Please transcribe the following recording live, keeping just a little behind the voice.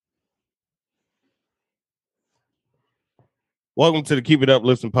Welcome to the Keep It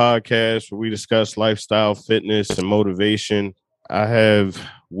Uplifting podcast, where we discuss lifestyle, fitness, and motivation. I have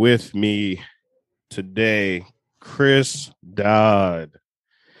with me today Chris Dodd.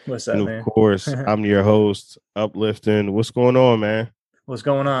 What's And up, of man? course, I'm your host, Uplifting. What's going on, man? What's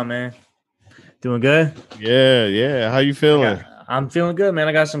going on, man? Doing good? Yeah. How you feeling? I'm feeling good, man.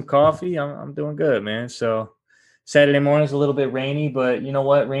 I got some coffee. I'm doing good, man. So Saturday morning's a little bit rainy, but you know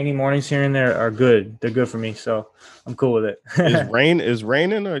what? Rainy mornings here and there are good. They're good for me, so I'm cool with Is it.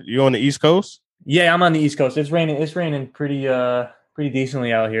 raining? Or you on the East Coast? Yeah, I'm on the East Coast. It's raining pretty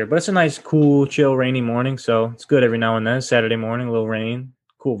decently out here, but it's a nice, cool, chill, rainy morning. So it's good every now and then. Saturday morning, a little rain,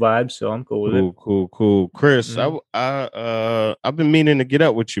 cool vibes. So I'm cool with it. Cool. Chris, Hmm. I've been meaning to get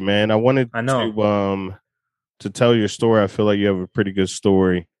up with you, man. I wanted I know. to tell your story. I feel like you have a pretty good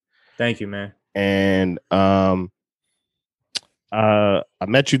story. Thank you, man. And I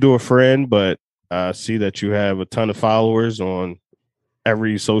met you through a friend, but I see that you have a ton of followers on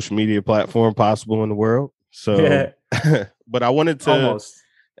every social media platform possible in the world. So, Yeah, but almost.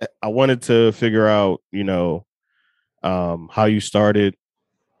 I wanted to figure out, how you started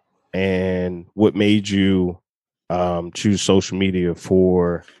and what made you choose social media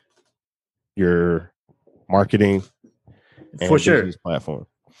for your marketing For and business sure. platform.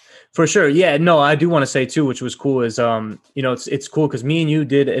 For sure. Yeah, no, I do want to say too, which was cool is it's cool because me and you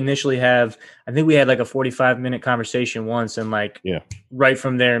did initially have, I think we had like a 45-minute conversation once, and like Yeah. right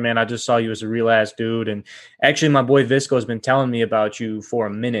from there, man, I just saw you as a real ass dude. And actually my boy Visco has been telling me about you for a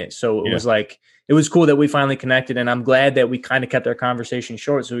minute. So Yeah. it was cool that we finally connected, and I'm glad that we kind of kept our conversation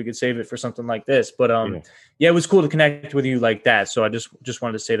short so we could save it for something like this. But Yeah. yeah, it was cool to connect with you like that. So I just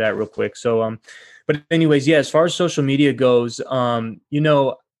wanted to say that real quick. So but anyways, yeah, as far as social media goes,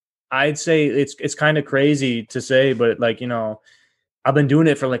 I'd say it's kind of crazy to say, but I've been doing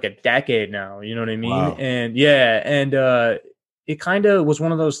it for like a decade now, you know what I mean? Wow. And yeah, and it kind of was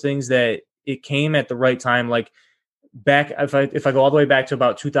one of those things that it came at the right time. Like back, if I go all the way back to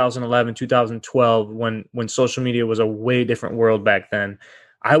about 2011, 2012, when social media was a way different world back then,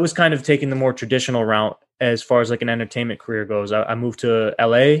 I was kind of taking the more traditional route as far as like an entertainment career goes. I moved to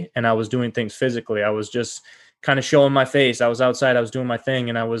LA and I was doing things physically. I was just kind of showing my face. I was outside, I was doing my thing,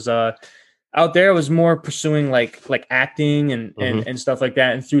 and I was out there I was more pursuing like acting and Hmm. stuff like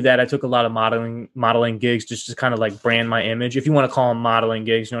that. And through that I took a lot of modeling gigs just to kind of like brand my image, if you want to call them modeling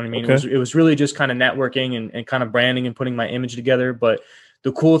gigs, you know what I mean? Okay. It was really just kind of networking and kind of branding and putting my image together. But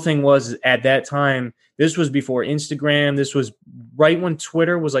the cool thing was at that time, this was before Instagram, this was right when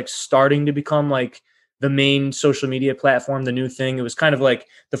Twitter was like starting to become like the main social media platform, the new thing. It was kind of like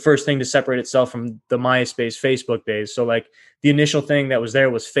the first thing to separate itself from the MySpace, Facebook days. So like the initial thing that was there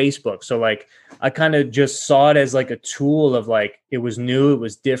was Facebook. So like I kind of just saw it as like a tool of like it was new, it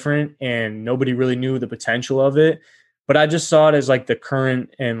was different, and nobody really knew the potential of it. But I just saw it as like the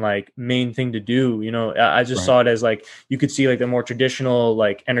current and like main thing to do. I just Right. saw it as like you could see like the more traditional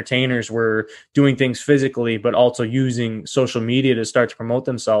like entertainers were doing things physically, but also using social media to start to promote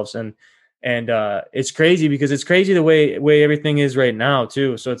themselves. And it's crazy because it's crazy the way everything is right now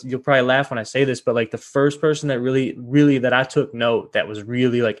too. So you'll probably laugh when I say this, but like the first person that really that I took note that was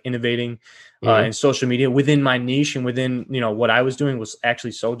really like innovating Hmm. in social media within my niche and within what I was doing was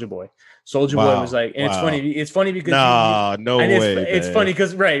actually Soldier Boy. Soldier Boy was Wow. like, and it's Wow. funny. It's funny because Nah, no and way, it's man. funny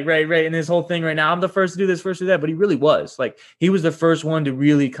because right, and his whole thing right now. I'm the first to do this, first to do that, but he really was like he was the first one to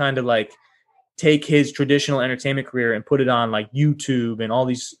really kind of like take his traditional entertainment career and put it on like YouTube and all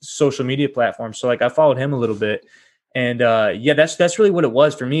these social media platforms. So like I followed him a little bit. And yeah, that's really what it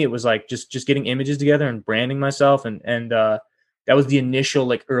was for me. It was like just getting images together and branding myself, and that was the initial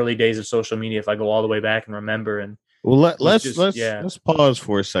like early days of social media if I go all the way back and remember. And Well, was just yeah. let's pause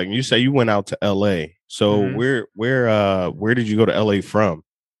for a second. You say you went out to L.A. So Hmm. where did you go to L.A. from,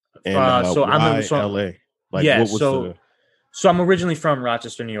 and So I'm a, why so L.A.? Like, yeah, what was so the so I'm originally from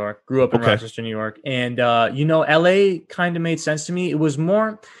Rochester, New York. Grew up in okay? Rochester, New York, and LA kind of made sense to me. It was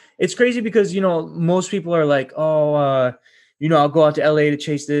more. It's crazy because most people are like, oh, I'll go out to LA to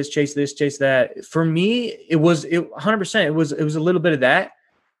chase this, chase that. For me, it was 100%. It was a little bit of that,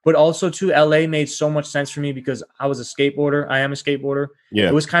 but also too, LA made so much sense for me because I was a skateboarder. I am a skateboarder. It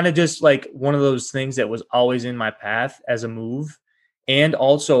Yeah. was kind of just like one of those things that was always in my path as a move. And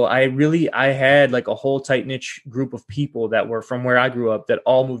also I had like a whole tight niche group of people that were from where I grew up that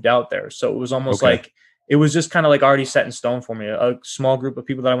all moved out there. So it was almost Okay. like it was just kind of like already set in stone for me. A small group of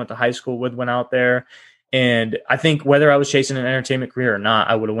people that I went to high school with went out there. And I think whether I was chasing an entertainment career or not,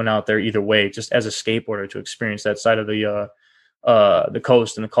 I would have went out there either way, just as a skateboarder to experience that side of the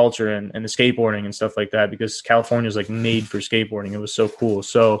coast and the culture and the skateboarding and stuff like that, because California is like made for skateboarding. It was so cool.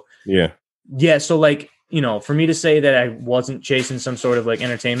 So Yeah. yeah, so like for me to say that I wasn't chasing some sort of like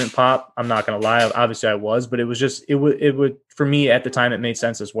entertainment pop, I'm not going to lie. Obviously I was, but it was just, it would, for me at the time, it made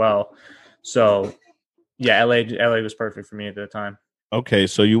sense as well. So yeah, LA was perfect for me at the time. Okay.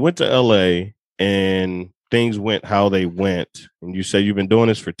 So you went to LA and things went how they went. And you said you've been doing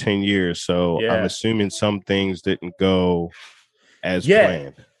this for 10 years. So I'm assuming some things didn't go as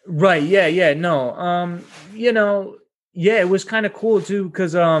planned. Right. Yeah. Yeah. No. It was kind of cool too.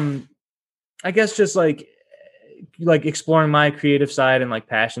 Cause, I guess just like exploring my creative side and like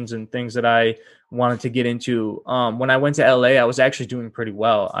passions and things that I wanted to get into. When I went to LA, I was actually doing pretty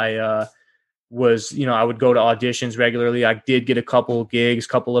well. I I would go to auditions regularly. I did get a couple gigs,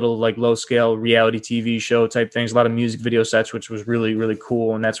 couple little like low scale reality TV show type things, a lot of music video sets, which was really, really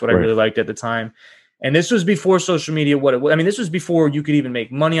cool. And that's what I really liked at the time. And this was before social media. This was before you could even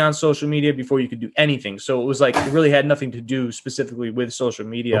make money on social media, before you could do anything. So it was like, it really had nothing to do specifically with social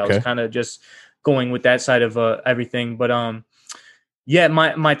media. Okay. I was kind of just going with that side of everything. But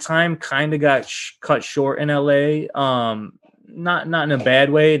my time kind of got cut short in LA. Not in a bad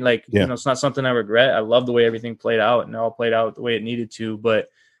way. Like, it's not something I regret. I love the way everything played out, and it all played out the way it needed to. But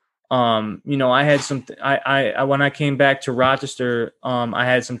I had some. I when I came back to Rochester, I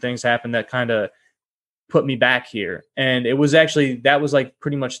had some things happen that kind of put me back here. And it was actually, that was like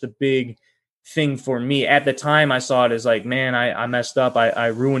pretty much the big thing for me. At the time I saw it as like, man, I messed up. I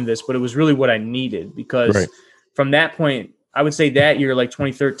ruined this, but it was really what I needed, because from that point, I would say that year, like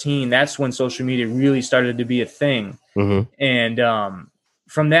 2013, that's when social media really started to be a thing. Mm-hmm. And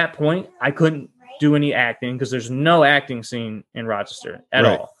from that point, I couldn't do any acting because there's no acting scene in Rochester at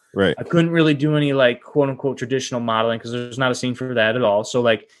all. Right. I couldn't really do any like quote unquote traditional modeling because there's not a scene for that at all. So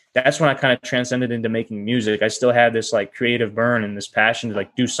like, that's when I kind of transcended into making music. I still had this like creative burn and this passion to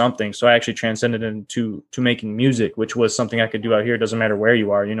like do something. So I actually transcended into making music, which was something I could do out here. It doesn't matter where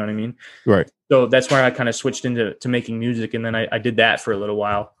you are. You know what I mean? Right. So that's where I kind of switched into making music. And then I did that for a little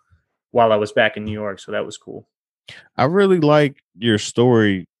while I was back in New York. So that was cool. I really like your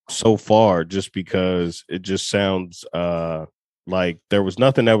story so far, just because it just sounds like there was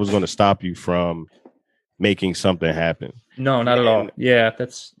nothing that was going to stop you from making something happen. No, not at all. Yeah,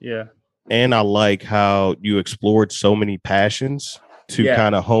 And I like how you explored so many passions to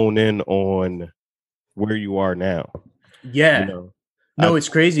kind of hone in on where you are now. Yeah. No, it's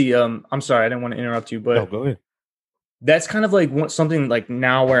crazy. I'm sorry, I didn't want to interrupt you, but no, go ahead. That's kind of like something like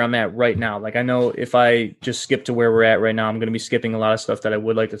now where I'm at right now. Like I know if I just skip to where we're at right now, I'm going to be skipping a lot of stuff that I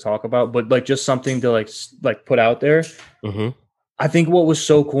would like to talk about, but like just something to like put out there. Mm-hmm. I think what was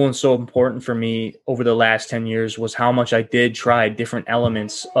so cool and so important for me over the last 10 years was how much I did try different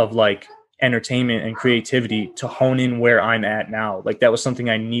elements of like entertainment and creativity to hone in where I'm at now. Like that was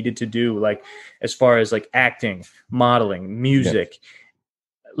something I needed to do, like as far as like acting, modeling, music,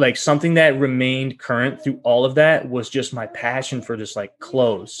 like something that remained current through all of that was just my passion for just like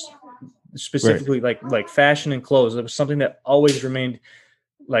clothes, specifically like fashion and clothes. It was something that always remained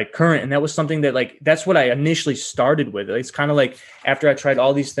like current. And that was something that like, that's what I initially started with. It's kind of like after I tried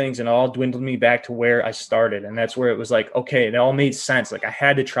all these things and it all dwindled me back to where I started. And that's where it was like, okay, it all made sense. Like I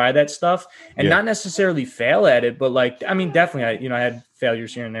had to try that stuff and not necessarily fail at it, but like, I mean, definitely I had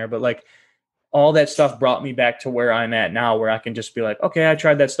failures here and there, but like all that stuff brought me back to where I'm at now, where I can just be like, okay, I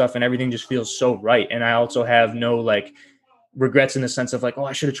tried that stuff and everything just feels so right. And I also have no like regrets in the sense of like, oh,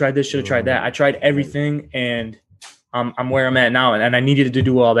 I should have tried this, should have tried that. I tried everything and I'm where I'm at now, and I needed to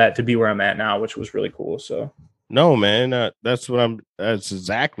do all that to be where I'm at now, which was really cool. So, no, man, that's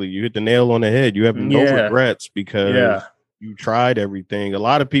exactly, you hit the nail on the head. You have no regrets because you tried everything. A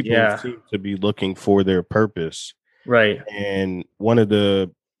lot of people seem to be looking for their purpose, right? And one of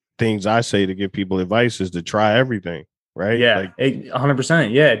the things I say to give people advice is to try everything, right? Yeah, like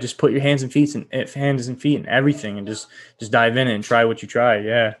 100%. Yeah, just put your hands and feet in everything, and just dive in and try what you try.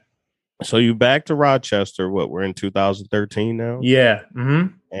 Yeah. So you back to Rochester, we're in 2013 now? Yeah. Mm-hmm.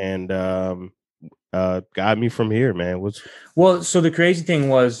 And got me from here, man. So the crazy thing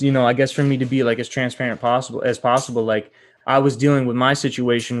was, I guess for me to be like as transparent as possible, like I was dealing with my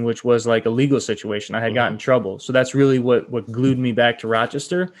situation, which was like a legal situation. I had gotten in trouble. So that's really what glued me back to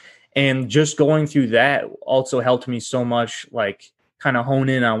Rochester. And just going through that also helped me so much, like kind of hone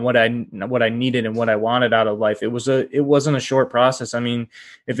in on what I needed and what I wanted out of life. It wasn't a short process. I mean,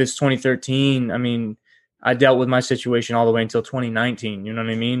 if it's 2013, I mean, I dealt with my situation all the way until 2019, you know what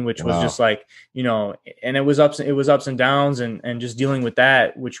I mean? Which was just like, and it was ups and downs and just dealing with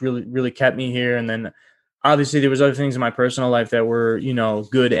that, which really, really kept me here. And then obviously there was other things in my personal life that were,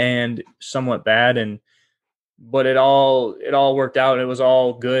 good and somewhat bad. And but it all worked out. It was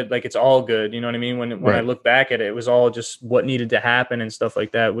all good. Like, it's all good. You know what I mean? When I look back at it, it was all just what needed to happen and stuff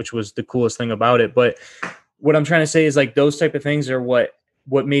like that, which was the coolest thing about it. But what I'm trying to say is, like, those type of things are what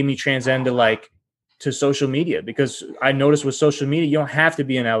made me transcend to social media, because I noticed with social media, you don't have to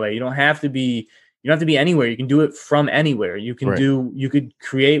be in LA. You don't have to be anywhere. You can do it from anywhere. You can you could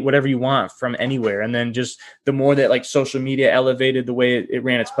create whatever you want from anywhere. And then just the more that like social media elevated the way it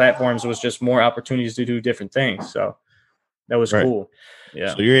ran its platforms, was just more opportunities to do different things. So that was cool.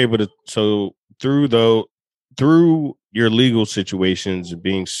 Yeah. So you're able to, through your legal situations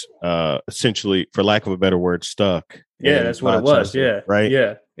being essentially, for lack of a better word, stuck. Yeah, that's what it was. Yeah. Right.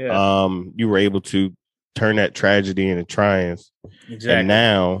 Yeah. Yeah. You were able to turn that tragedy into triumph. Exactly. And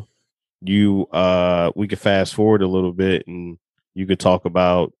now we could fast forward a little bit, and you could talk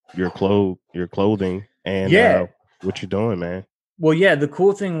about your clothing and what you're doing, man. Well, yeah, the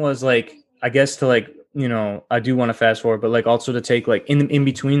cool thing was, like, I guess to, like, you know, I do want to fast forward, but like also to take like in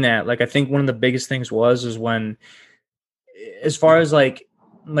between that, like, I think one of the biggest things is when, as far as like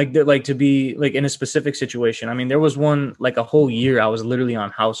to be like in a specific situation. I mean, there was one, like, a whole year I was literally on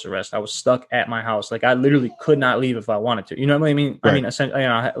house arrest. I was stuck at my house. Like, I literally could not leave if I wanted to. You know what I mean? Right. I mean, essentially, you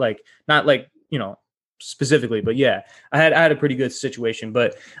know, like, not like, you know, specifically, but yeah, I had a pretty good situation.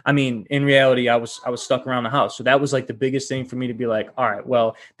 But I mean, in reality, I was stuck around the house. So that was like the biggest thing for me to be like, all right,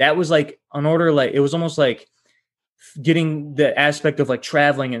 well, that was like an order. Like, it was almost like getting the aspect of like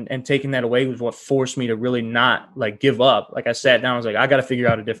traveling and taking that away was what forced me to really not like give up. Like, I sat down, I was like, I got to figure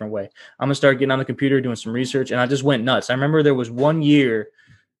out a different way. I'm gonna start getting on the computer, doing some research, and I just went nuts. I remember there was 1 year,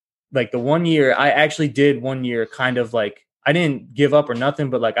 like the 1 year I actually did 1 year, kind of like, I didn't give up or nothing,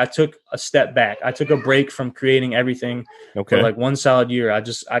 but like I took a step back. I took a break from creating everything for like 1 solid year. I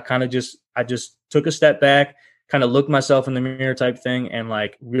just took a step back, kind of looked myself in the mirror type thing, and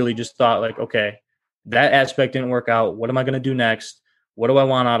like really just thought like, okay, that aspect didn't work out. What am I going to do next? What do I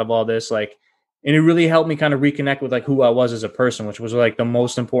want out of all this? Like, and it really helped me kind of reconnect with like who I was as a person, which was like the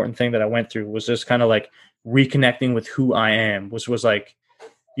most important thing that I went through, was just kind of like reconnecting with who I am, which was like,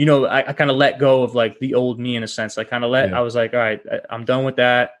 you know, I kind of let go of like the old me in a sense. I kind of I was like, all right, I'm done with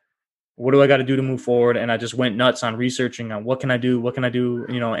that. What do I got to do to move forward? And I just went nuts on researching on what can I do,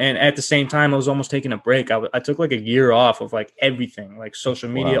 you know, and at the same time, I was almost taking a break. I took like a year off of like everything, like social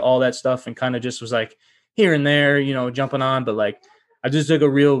media, all that stuff, and kind of just was like here and there, you know, jumping on. But like, I just took a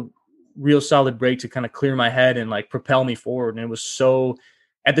real solid break to kind of clear my head and like propel me forward. And it was so,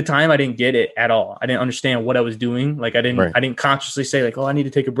 at the time, I didn't get it at all. I didn't understand what I was doing. Like, I didn't consciously say like, oh, I need to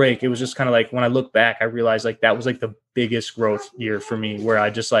take a break. It was just kind of like, when I look back, I realized like that was like the biggest growth year for me, where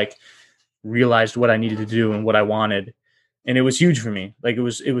I just like realized what I needed to do and what I wanted. And it was huge for me. Like, it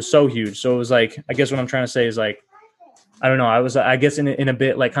was so huge. So it was like, I guess what I'm trying to say is like, I don't know. I was, I guess in a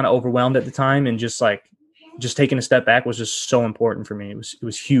bit like kind of overwhelmed at the time, and just taking a step back was just so important for me. It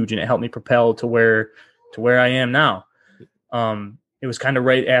was huge, and it helped me propel to where I am now. It was kind of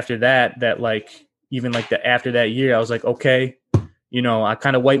right after that like, even like after that year, I was like, okay, you know, I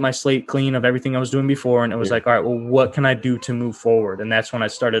kind of wiped my slate clean of everything I was doing before. And it was like, all right, well, what can I do to move forward? And that's when I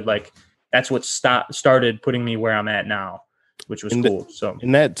started that's what started putting me where I'm at now, which was cool. So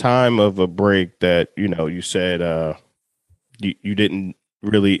in that time of a break that, you know, you said you didn't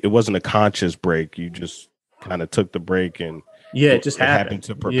really, it wasn't a conscious break. You just kind of took the break, and it just happened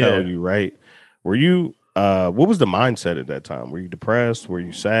to propel you, right? Were you what was the mindset at that time? Were you depressed? Were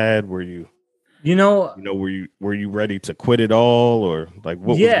you sad? Were you were you ready to quit it all, or like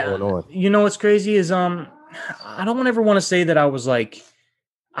what was going on? You know, what's crazy is I don't ever want to say that I was like,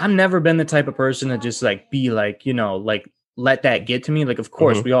 I've never been the type of person to just like be like, you know, like let that get to me. Like, of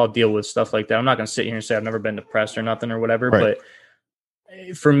course, we all deal with stuff like that. I'm not going to sit here and say I've never been depressed or nothing or whatever. Right.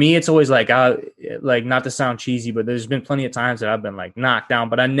 But for me, it's always like, like, not to sound cheesy, but there's been plenty of times that I've been like knocked down,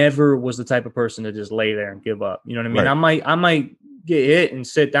 but I never was the type of person to just lay there and give up. You know what I mean? Right. I might get hit and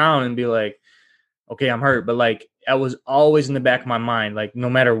sit down and be like, okay, I'm hurt. But like, I was always in the back of my mind, like no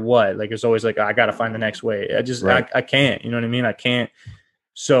matter what, like it's always like, I got to find the next way. I can't, you know what I mean? I can't.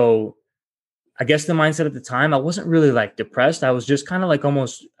 So I guess the mindset at the time, I wasn't really like depressed. I was just kind of like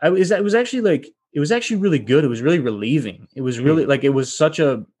almost, it was actually really good. It was really relieving. It was really like, it was such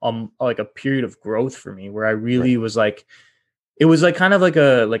a like a period of growth for me, where I really was like, it was like kind of like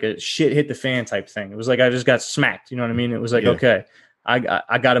a shit hit the fan type thing. It was like, I just got smacked. You know what I mean? It was like, okay,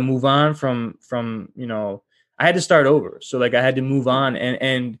 I got to move on from, you know, I had to start over. So like I had to move on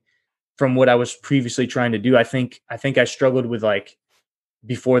and from what I was previously trying to do. I think I struggled with like,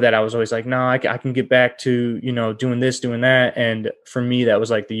 before that, I was always like, no, I can get back to, you know, doing this, doing that. And for me, that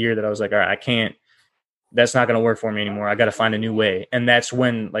was like the year that I was like, all right, that's not going to work for me anymore. I got to find a new way. And that's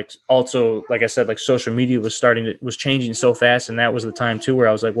when, like, also, like I said, like social media was changing so fast. And that was the time too, where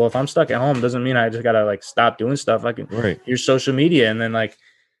I was like, well, if I'm stuck at home, doesn't mean I just got to like stop doing stuff. I can use social media. And then like,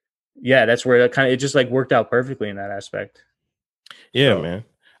 yeah, that's where it just like worked out perfectly in that aspect. Yeah, man.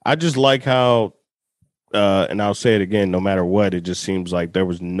 I just like how, and I'll say it again, no matter what, it just seems like there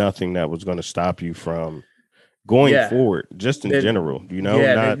was nothing that was going to stop you from going forward, just in general, you know?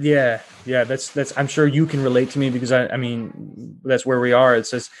 That's, I'm sure you can relate to me because I mean, that's where we are.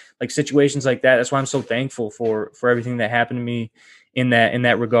 It's just like situations like that. That's why I'm so thankful for everything that happened to me in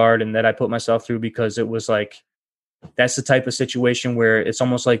that regard, and that I put myself through, because it was like, that's the type of situation where it's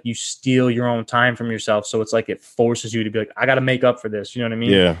almost like you steal your own time from yourself. So it's like, it forces you to be like, I got to make up for this. You know what I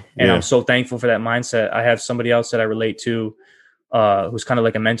mean? Yeah. And I'm so thankful for that mindset. I have somebody else that I relate to, who's kind of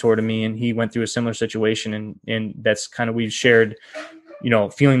like a mentor to me, and he went through a similar situation, and that's kind of, we've shared, you know,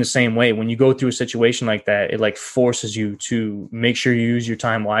 feeling the same way. When you go through a situation like that, it like forces you to make sure you use your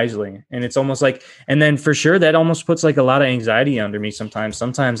time wisely. And it's almost like, and then for sure, that almost puts like a lot of anxiety under me sometimes.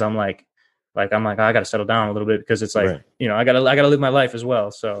 I'm like, I got to settle down a little bit, because it's like, you know, I got to live my life as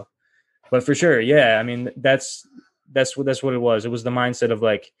well. So, but for sure. Yeah. I mean, that's what it was. It was the mindset of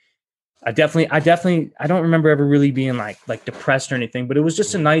like, I don't remember ever really being like depressed or anything, but it was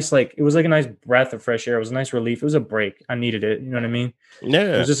just a nice, like, it was like a nice breath of fresh air. It was a nice relief. It was a break. I needed it. You know what I mean?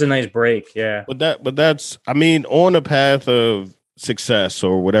 Yeah. It was just a nice break. Yeah. But that's, I mean, on a path of success,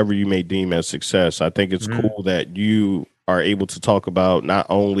 or whatever you may deem as success, I think it's cool that you are able to talk about not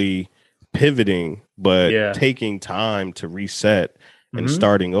only pivoting, but taking time to reset and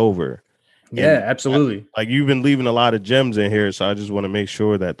starting over. Yeah, absolutely. Like, you've been leaving a lot of gems in here, so I just want to make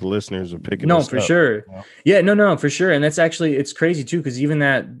sure that the listeners are picking no this for up, sure. you know? Yeah, no, for sure. And that's actually, it's crazy too, because even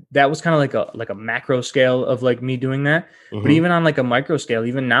that was kind of like a macro scale of like me doing that. But even on like a micro scale,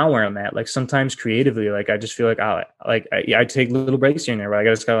 even now where I'm at, like sometimes creatively, like I just feel like I take little breaks here and there, where I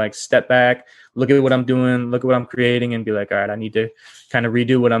just gotta like step back, look at what I'm doing, look at what I'm creating, and be like, all right, I need to kind of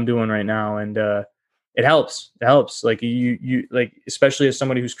redo what I'm doing right now. And it helps. Like you like, especially as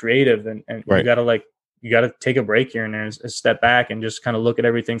somebody who's creative, and you gotta take a break here and there, and step back and just kind of look at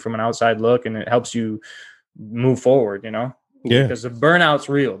everything from an outside look, and it helps you move forward, you know? Yeah. Because the burnout's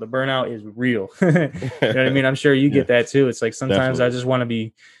real. The burnout is real. You know what I mean? I'm sure you get that too. It's like, sometimes I just want to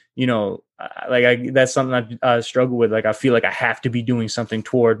be, you know, that's something I struggle with. Like, I feel like I have to be doing something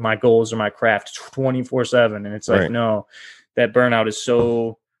toward my goals or my craft 24/7. And it's like, no, that burnout is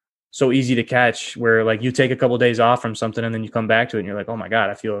so easy to catch, where like you take a couple of days off from something, and then you come back to it, and you're like, oh my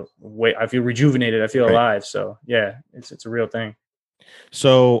God, I feel rejuvenated. I feel alive. So yeah, it's a real thing.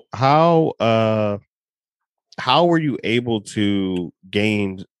 So how were you able to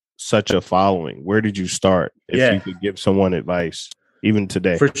gain such a following? Where did you start? If you could give someone advice, even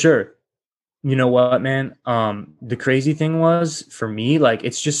today. For sure. You know what, man? The crazy thing was, for me, like,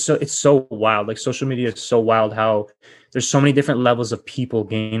 it's so wild. Like, social media is so wild, how there's so many different levels of people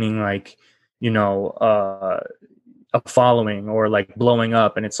gaining, like, you know, a following, or like blowing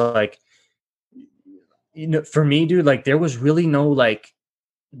up. And it's like, you know, for me, dude, like, there was really no, like,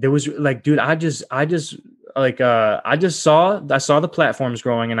 dude, I just like, I saw the platforms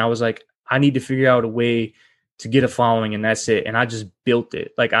growing, and I was like, I need to figure out a way to get a following, and that's it. And I just built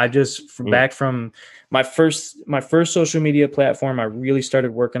it. Like, I just, back from my first social media platform I really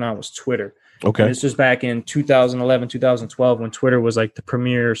started working on was Twitter. Okay. And this was back in 2011, 2012, when Twitter was like the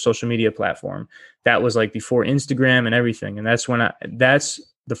premier social media platform. That was like before Instagram and everything. And that's when that's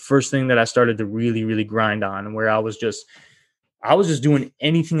the first thing that I started to really, really grind on, where I was just doing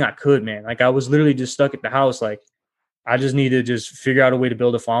anything I could, man. Like, I was literally just stuck at the house. Like, I just need to just figure out a way to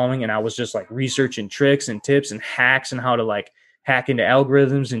build a following. And I was just like researching tricks and tips and hacks, and how to like hack into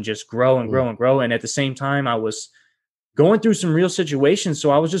algorithms and just grow and grow and grow. And at the same time, I was going through some real situations. So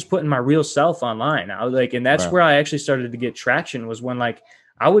I was just putting my real self online. I was like, and that's where I actually started to get traction, was when like,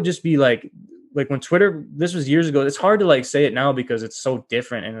 I would just be like when Twitter, this was years ago. It's hard to like say it now because it's so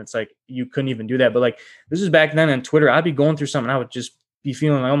different, and it's like, you couldn't even do that. But like, this was back then on Twitter. I'd be going through something, I would just be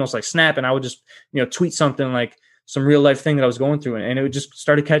feeling like almost like snapping. I would just, you know, tweet something like some real life thing that I was going through, and it would just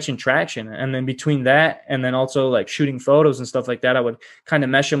started catching traction. And then between that, and then also like shooting photos and stuff like that, I would kind of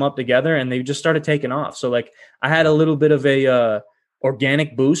mesh them up together, and they just started taking off. So like, I had a little bit of a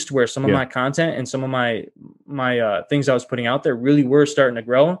organic boost, where some of my content and some of my things I was putting out there really were starting to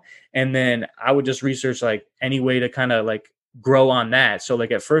grow. And then I would just research like any way to kind of like grow on that. So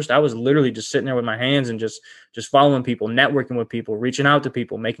like, at first I was literally just sitting there with my hands and just following people, networking with people, reaching out to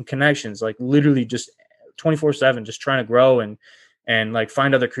people, making connections, like literally just 24/7, just trying to grow and like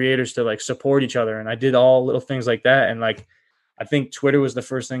find other creators to like support each other. And I did all little things like that. And like, I think Twitter was the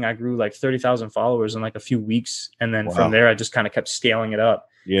first thing I grew like 30,000 followers in like a few weeks. And then from there, I just kind of kept scaling it up.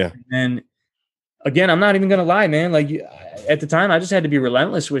 Yeah. And then again, I'm not even going to lie, man. Like at the time I just had to be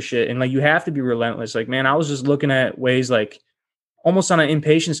relentless with shit. And like, you have to be relentless. Like, man, I was just looking at ways like almost on an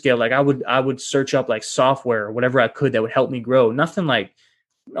impatient scale. Like I would search up like software or whatever I could that would help me grow. Nothing like,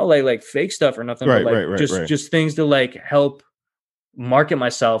 like fake stuff or nothing, but like just things to like help market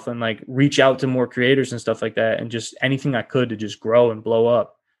myself and like reach out to more creators and stuff like that, and just anything I could to just grow and blow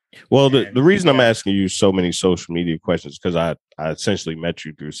up. Well, the reason I'm asking you so many social media questions because I essentially met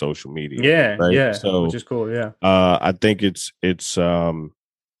you through social media. Yeah, right? Yeah, so which is cool. Yeah, I think it's very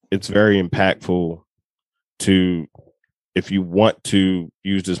impactful to, if you want to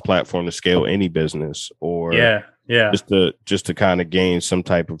use this platform to scale any business or just to kind of gain some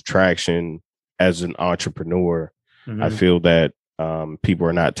type of traction as an entrepreneur. I feel that people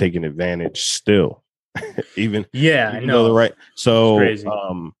are not taking advantage still, even I know. though the right. So,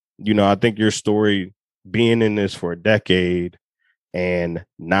 I think your story, being in this for a decade and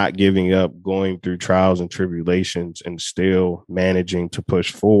not giving up, going through trials and tribulations and still managing to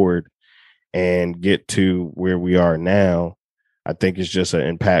push forward and get to where we are now, I think it's just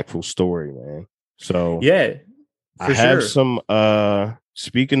an impactful story, man. So I have some,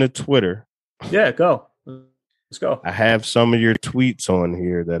 speaking of Twitter. Yeah, go. Let's go. I have some of your tweets on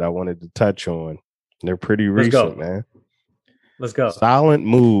here that I wanted to touch on. They're pretty recent, man. Let's go. Silent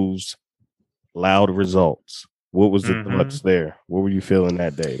moves, loud results. What was the thoughts there? What were you feeling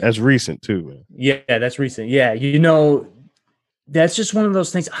that day? That's recent too, man. Yeah, that's recent. Yeah, that's just one of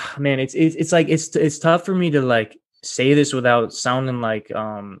those things. Man, it's like it's tough for me to like say this without sounding like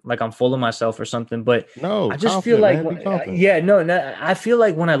I'm full of myself or something. But no, I just feel like I feel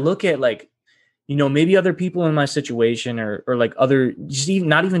like when I look at like, maybe other people in my situation or like other,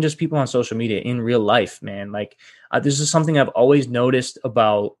 not even just people on social media, in real life, man. Like this is something I've always noticed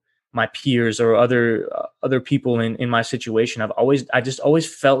about my peers or other people in my situation. I just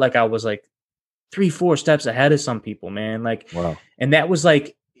always felt like I was like 3-4 steps ahead of some people, man. Like, wow. And that was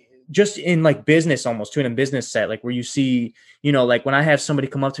like, just in like business, almost to in a business set, like where you see, like when I have somebody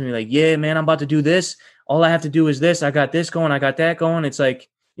come up to me like, yeah, man, I'm about to do this. All I have to do is this. I got this going. I got that going. It's like,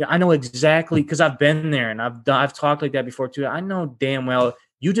 yeah, I know exactly, because I've been there and I've talked like that before too. I know damn well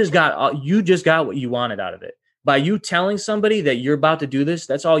you just got what you wanted out of it by you telling somebody that you're about to do this.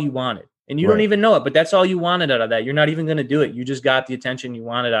 That's all you wanted, and you don't even know it, but that's all you wanted out of that. You're not even going to do it. You just got the attention you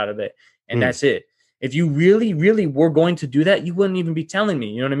wanted out of it, and that's it. If you really, really were going to do that, you wouldn't even be telling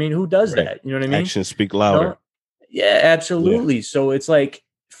me. You know what I mean? Who does that? You know what I mean? Actions speak louder. Yeah, absolutely. Yeah. So it's like,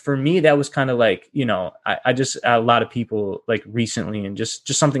 for me, that was kind of like, I just, a lot of people like recently, and just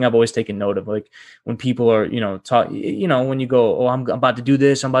something I've always taken note of, like when people are, talk, when you go, oh, I'm about to do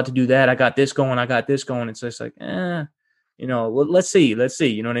this, I'm about to do that, I got this going. It's just like, well, let's see,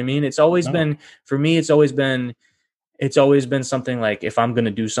 you know what I mean? It's always been, for me, it's always been something like, if I'm going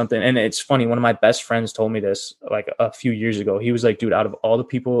to do something, and it's funny, one of my best friends told me this like a few years ago. He was like, dude, out of all the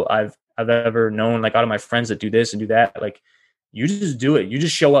people I've ever known, like out of my friends that do this and do that, like, you just do it. You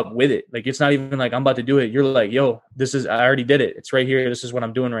just show up with it. Like, it's not even like I'm about to do it. You're like, yo, I already did it. It's right here. This is what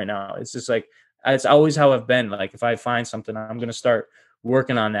I'm doing right now. It's just like, it's always how I've been. Like, if I find something, I'm going to start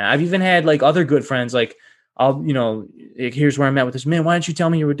working on that. I've even had like other good friends, like, here's where I'm at with this, man. Why didn't you tell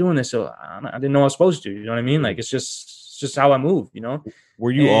me you were doing this? So I didn't know I was supposed to, you know what I mean? Like, it's just how I move,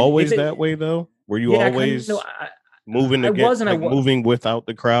 Were you always that way though? Were you always moving moving without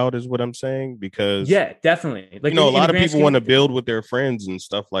the crowd is what I'm saying? Because definitely. Like, a lot of people want to build with their friends and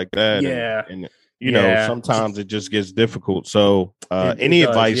stuff like that. Yeah. And sometimes it just gets difficult. So any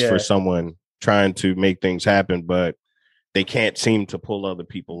advice for someone trying to make things happen, but they can't seem to pull other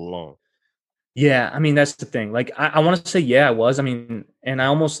people along? Yeah, I mean, that's the thing. Like, I want to say, I was. I mean, and I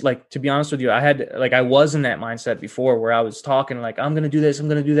almost, like, to be honest with you, I was in that mindset before where I was talking like, I'm going to do this, I'm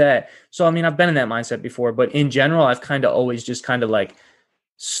going to do that. So, I mean, I've been in that mindset before, but in general, I've kind of always just kind of like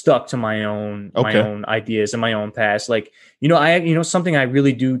stuck to my own ideas and my own past. Like, something I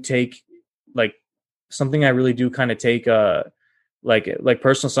really do take, like, something I really do kind of take, like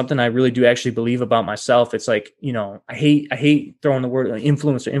personal, something I really do actually believe about myself. It's like, I hate throwing the word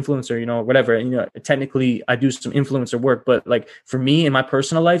influencer, whatever. And, technically I do some influencer work, but like for me in my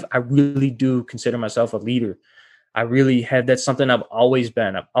personal life, I really do consider myself a leader. I really have, that's something I've always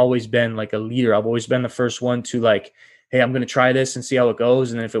been. I've always been like a leader. I've always been the first one to like, hey, I'm going to try this and see how it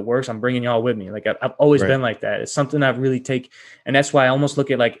goes. And then if it works, I'm bringing y'all with me. Like I've always been like that. It's something I've really and that's why I almost look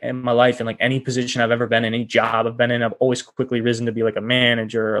at like in my life and like any position I've ever been in, any job I've been in, I've always quickly risen to be like a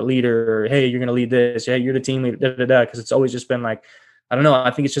manager or a leader, or, hey, you're going to lead this. Yeah, you're the team leader, Cause it's always just been like, I don't know.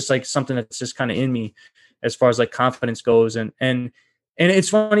 I think it's just like something that's just kind of in me. as far as like confidence goes. And it's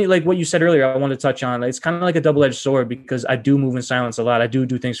funny, like what you said earlier, I wanted to touch on, it's kind of like a double-edged sword because I do move in silence a lot. I do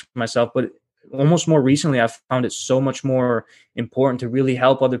things for myself, but almost more recently, I've found it so much more important to really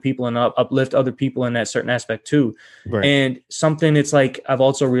help other people and uplift other people in that certain aspect too. Right. And something it's like I've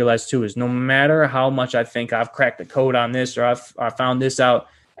also realized too is no matter how much I think I've cracked the code on this or I found this out,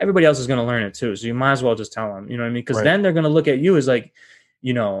 everybody else is going to learn it too. So you might as well just tell them, you know what I mean? Because then they're going to look at you as like,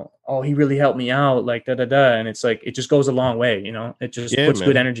 you know, oh, he really helped me out, like and it's like it just goes a long way, you know. It just puts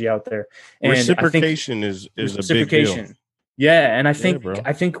good energy out there. And reciprocation is a big deal. Yeah, and I think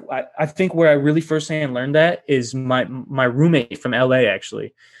where I really firsthand learned that is my roommate from LA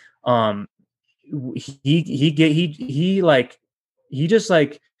actually. He just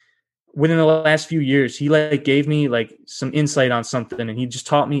like within the last few years, he like gave me like some insight on something, and he just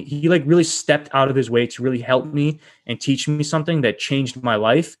taught me. He like really stepped out of his way to really help me and teach me something that changed my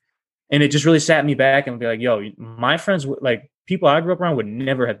life. And it just really sat me back and be like, yo, my friends, like people I grew up around would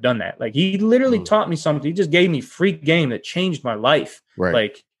never have done that. Like he literally taught me something. He just gave me free game that changed my life,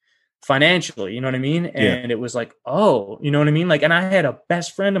 like financially, you know what I mean? And it was like, oh, you know what I mean? Like, and I had a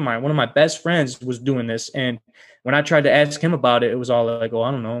best friend of mine, one of my best friends was doing this. And when I tried to ask him about it, it was all like, oh,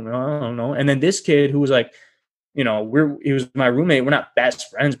 I don't know. And then this kid who was like, you know, he was my roommate. We're not best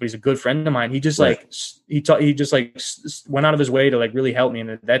friends, but he's a good friend of mine. He just he just went out of his way to like really help me.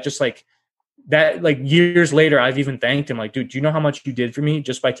 And that just like that, like years later, I've even thanked him. Like, dude, do you know how much you did for me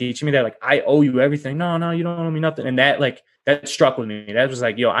just by teaching me that? Like, I owe you everything. No, you don't owe me nothing. And that struck with me. That was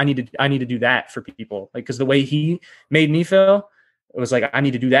like, yo, I need to do that for people. Like, cause the way he made me feel, it was like, I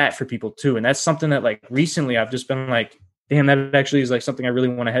need to do that for people too. And that's something that like recently I've just been like, damn, that actually is like something I really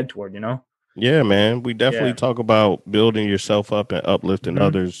want to head toward, you know? Yeah, man. We definitely talk about building yourself up and uplifting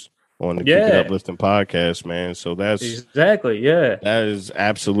others on the Keep It Uplifting podcast, man. So that's exactly, that is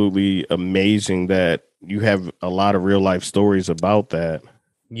absolutely amazing that you have a lot of real life stories about that.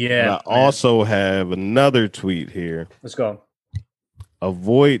 Yeah. And I also have another tweet here. Let's go.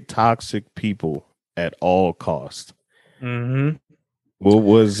 Avoid toxic people at all costs. Mm-hmm. What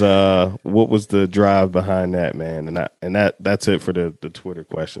was the drive behind that, man? And that's it for the Twitter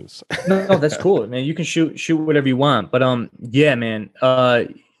questions. No, that's cool, man. You can shoot whatever you want, but yeah, man.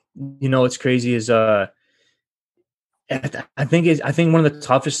 You know what's crazy is I think one of the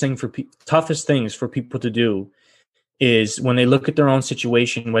toughest things for people to do is when they look at their own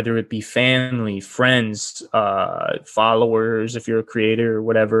situation, whether it be family, friends, followers, if you're a creator or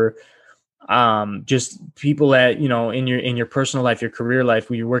whatever. Just people that, you know, in your personal life, your career life,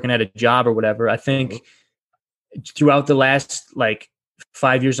 where you're working at a job or whatever. I think throughout the last like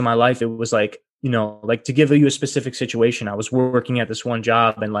 5 years of my life, it was like, you know, like to give you a specific situation, I was working at this one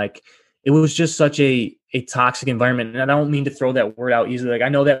job and like, it was just such a toxic environment. And I don't mean to throw that word out easily. Like I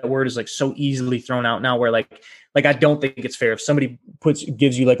know that word is like so easily thrown out now where like I don't think it's fair if somebody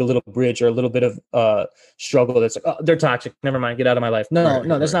gives you like a little bridge or a little bit of struggle that's like, oh, they're toxic, never mind, get out of my life. No,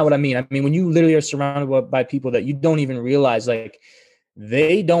 that's not what I mean. I mean, when you literally are surrounded by people that you don't even realize, like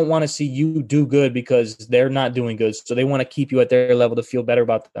they don't want to see you do good because they're not doing good. So they want to keep you at their level to feel better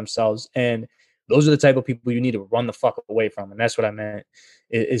about themselves. And those are the type of people you need to run the fuck away from. And that's what I meant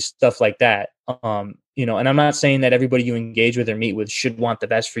is stuff like that. You know, and I'm not saying that everybody you engage with or meet with should want the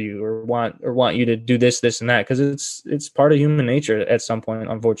best for you or want you to do this and that, because it's part of human nature at some point,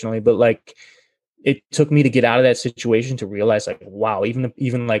 unfortunately. But like, it took me to get out of that situation to realize, like, wow,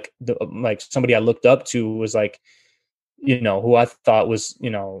 even like somebody I looked up to was like, you know, who I thought was, you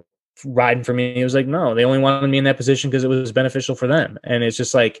know, riding for me. It was like, no, they only wanted me in that position because it was beneficial for them. And it's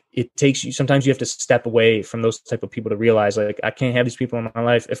just like, it takes you, sometimes you have to step away from those type of people to realize, like, I can't have these people in my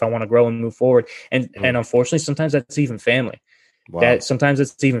life if I want to grow and move forward. And unfortunately, sometimes that's even family. Wow. That sometimes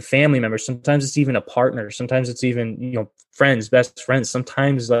it's even family members. Sometimes it's even a partner. Sometimes it's even, you know, friends, best friends.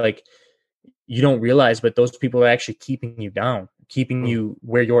 Sometimes like you don't realize, but those people are actually keeping you down, keeping you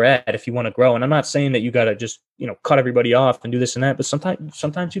where you're at if you want to grow. And I'm not saying that you got to just, you know, cut everybody off and do this and that, but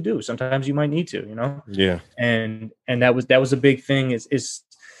sometimes you do. Sometimes you might need to, you know? Yeah. And that was a big thing is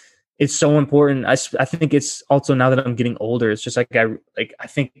it's so important. I think it's also, now that I'm getting older, it's just like, I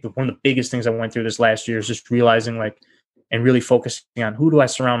think one of the biggest things I went through this last year is just realizing, like, and really focusing on who do I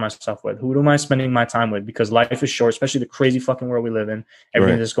surround myself with? Who am I spending my time with? Because life is short, especially the crazy fucking world we live in,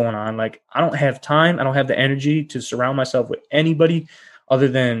 everything that's going on. Like, I don't have time. I don't have the energy to surround myself with anybody other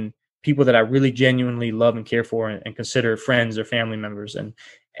than people that I really genuinely love and care for and consider friends or family members. And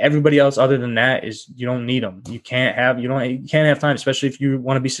everybody else other than that is, you don't need them. You can't have time, especially if you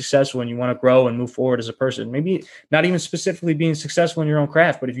want to be successful and you want to grow and move forward as a person. Maybe not even specifically being successful in your own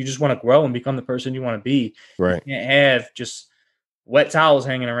craft, but if you just want to grow and become the person you want to be, right, you can't have just wet towels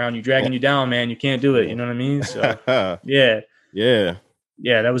hanging around you, dragging you down, man. You can't do it. You know what I mean? So yeah.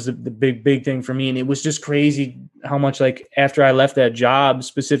 Yeah, that was the big thing for me. And it was just crazy how much, like, after I left that job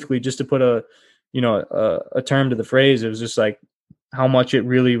specifically, just to put a term to the phrase, it was just like how much it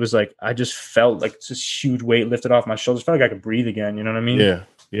really was like, I just felt like this huge weight lifted off my shoulders. Felt like I could breathe again. You know what I mean?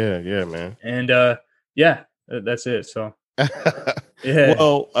 Yeah, man. And that's it. So yeah.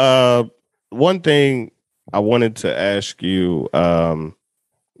 Well, one thing I wanted to ask you, and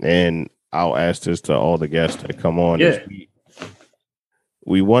I'll ask this to all the guests that come on. Yeah.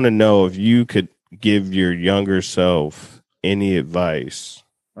 We want to know if you could give your younger self any advice.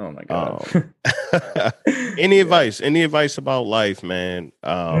 Oh my God. Any advice about life, man.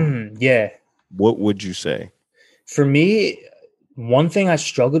 What would you say? For me, one thing I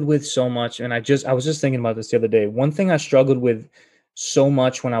struggled with so much, and I was just thinking about this the other day. One thing I struggled with so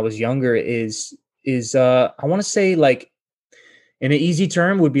much when I was younger is I want to say, like, in an easy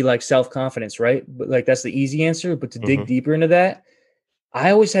term would be like self-confidence, right? But like, that's the easy answer. But to dig deeper into that,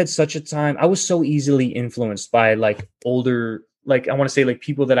 I always had such a time. I was so easily influenced by like older, like, I want to say, like,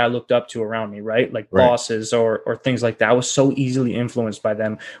 people that I looked up to around me, right? Like bosses or things like that. I was so easily influenced by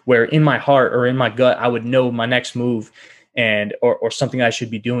them, where in my heart or in my gut, I would know my next move and or something I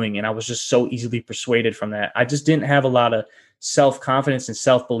should be doing. And I was just so easily persuaded from that. I just didn't have a lot of self-confidence and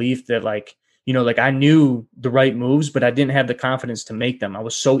self-belief that, like, you know, like, I knew the right moves, but I didn't have the confidence to make them. I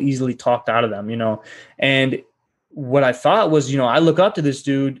was so easily talked out of them, you know. And what I thought was, you know, I look up to this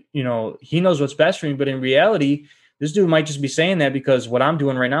dude, you know, he knows what's best for me. But in reality, this dude might just be saying that because what I'm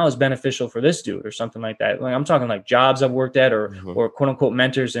doing right now is beneficial for this dude or something like that. Like, I'm talking like jobs I've worked at or quote unquote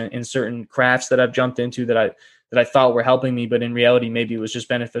mentors in certain crafts that I've jumped into that I thought were helping me. But in reality, maybe it was just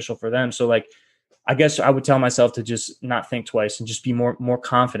beneficial for them. So, like, I guess I would tell myself to just not think twice and just be more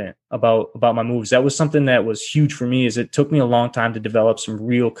confident about my moves. That was something that was huge for me. Is it took me a long time to develop some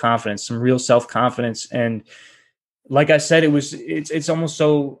real confidence, some real self-confidence. And like I said, it was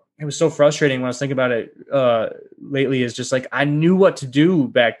so frustrating when I was thinking about it lately. Is just like, I knew what to do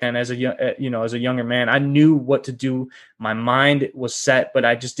back then as a younger man. I knew what to do. My mind was set, but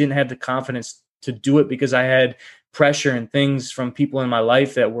I just didn't have the confidence to do it because I had pressure and things from people in my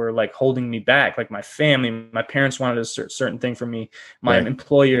life that were like holding me back. Like my family, my parents wanted a certain thing from me, my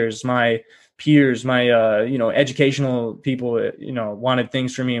employers, my peers, my educational people, wanted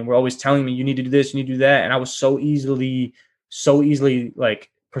things from me and were always telling me, you need to do this, you need to do that. And I was so easily like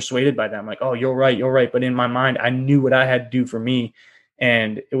persuaded by them, like, oh, you're right. But in my mind, I knew what I had to do for me.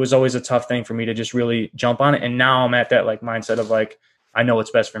 And it was always a tough thing for me to just really jump on it. And now I'm at that like mindset of like, I know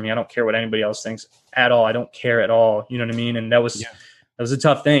what's best for me. I don't care what anybody else thinks at all. I don't care at all. You know what I mean? And that was a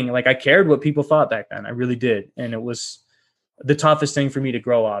tough thing. Like, I cared what people thought back then. I really did. And it was the toughest thing for me to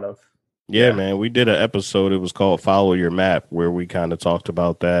grow out of. Yeah, man. We did an episode. It was called Follow Your Map, where we kind of talked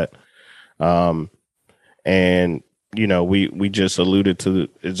about that. And, you know, we just alluded to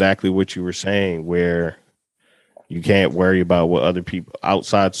exactly what you were saying, where you can't worry about what other people,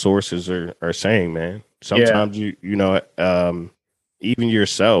 outside sources are saying, man. Sometimes even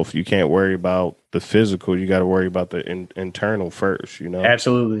yourself, you can't worry about the physical. You got to worry about the internal first, you know?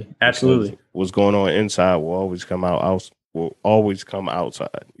 Absolutely. Because what's going on inside will always come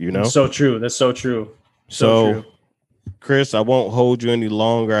outside, you know? So true. That's so true. So true. Chris, I won't hold you any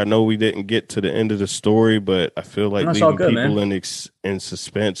longer. I know we didn't get to the end of the story, but I feel like leaving people in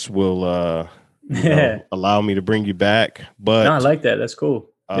suspense will allow me to bring you back. But no, I like that. That's cool.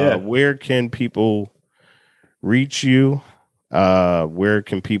 Where can people reach you? Where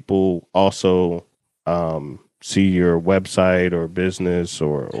can people also see your website or business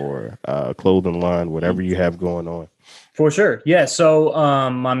or clothing line, whatever you have going on? For sure. Yeah. So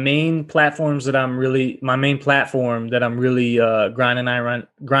my main platform that I'm really grinding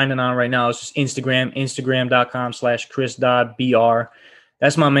on right now is just instagram.com/ChrisDoddBR.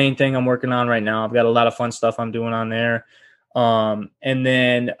 That's my main thing I'm working on right now. I've got a lot of fun stuff I'm doing on there. And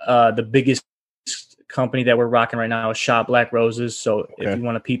then the biggest company that we're rocking right now is Shop Black Roses. So if you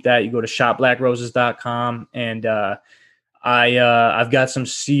want to peep that, you go to shopblackroses.com. And I've got some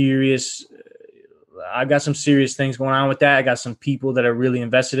serious things going on with that. I got some people that are really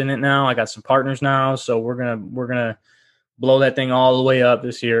invested in it now. I got some partners now. So we're gonna blow that thing all the way up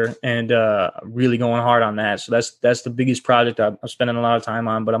this year, and really going hard on that. So that's the biggest project I'm spending a lot of time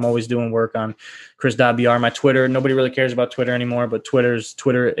on, but I'm always doing work on Chris.br. My Twitter, nobody really cares about Twitter anymore, but Twitter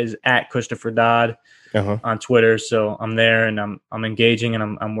is at Christopher Dodd on Twitter. So I'm there and I'm engaging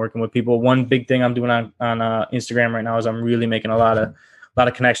and I'm working with people. One big thing I'm doing on Instagram right now is I'm really making a lot of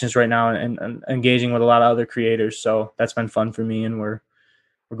connections right now and engaging with a lot of other creators. So that's been fun for me, and we're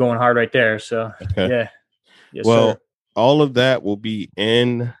going hard right there. So yeah. Yes, well, sir. all of that will be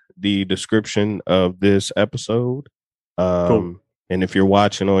in the description of this episode. Cool. And if you're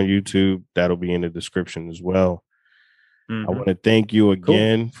watching on YouTube, that'll be in the description as well. I want to thank you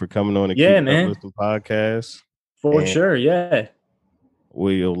again for coming on the Keep Up Listen podcast. For sure, yeah.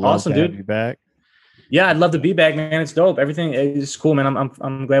 We'll love to have you back. Yeah, I'd love to be back, man. It's dope. Everything is cool, man.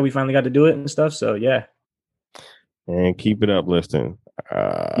 I'm glad we finally got to do it and stuff. So yeah. And keep it up, listening.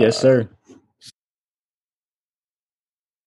 Yes, sir.